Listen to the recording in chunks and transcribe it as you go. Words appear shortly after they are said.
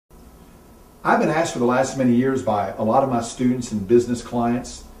I've been asked for the last many years by a lot of my students and business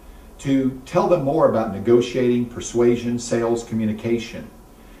clients to tell them more about negotiating, persuasion, sales, communication.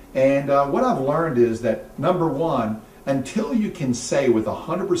 And what I've learned is that, number one, until you can say with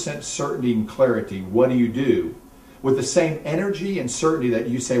 100% certainty and clarity, what do you do, with the same energy and certainty that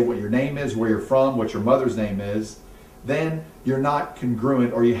you say what your name is, where you're from, what your mother's name is, then you're not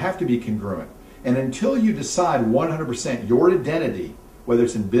congruent, or you have to be congruent. And until you decide 100% your identity, whether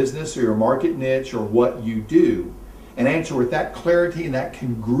it's in business or your market niche or what you do, and answer with that clarity and that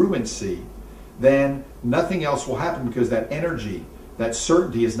congruency, then nothing else will happen, because that energy, that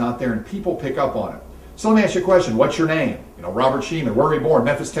certainty is not there, and people pick up on it. So let me ask you a question. What's your name? Robert Shemin. Where were you born?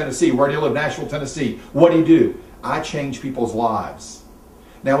 Memphis, Tennessee. Where do you live? Nashville, Tennessee. What do you do? I change people's lives.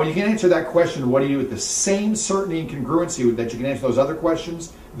 Now, when you can answer that question, what do you do, with the same certainty and congruency that you can answer those other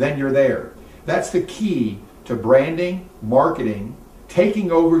questions, then you're there. That's the key to branding, marketing,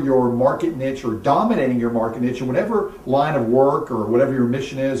 taking over your market niche or dominating your market niche in whatever line of work or whatever your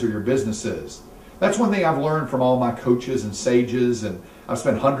mission is or your business is. That's one thing I've learned from all my coaches and sages, and I've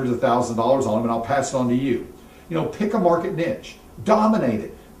spent hundreds of thousands of dollars on them, and I'll pass it on to you. Pick a market niche, dominate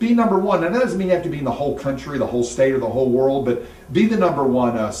it, be number one. Now, that doesn't mean you have to be in the whole country, the whole state, or the whole world, but be the number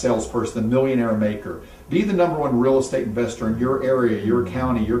one salesperson, the millionaire maker. Be the number one real estate investor in your area, your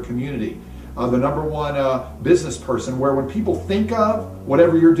county, your community. The number one business person, where when people think of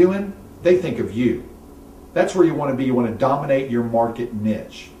whatever you're doing, they think of you. That's where you want to be. You want to dominate your market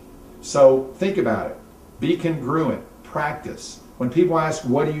niche. So think about it. Be congruent. Practice. When people ask,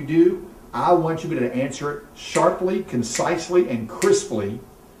 what do you do? I want you to answer it sharply, concisely, and crisply.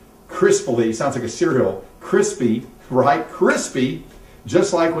 Crisply sounds like a cereal. Crispy, right? Crispy,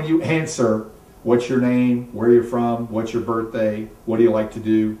 just like when you answer, what's your name, where you're from, what's your birthday, what do you like to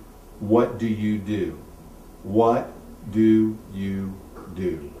do, what do you do? What do you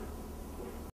do?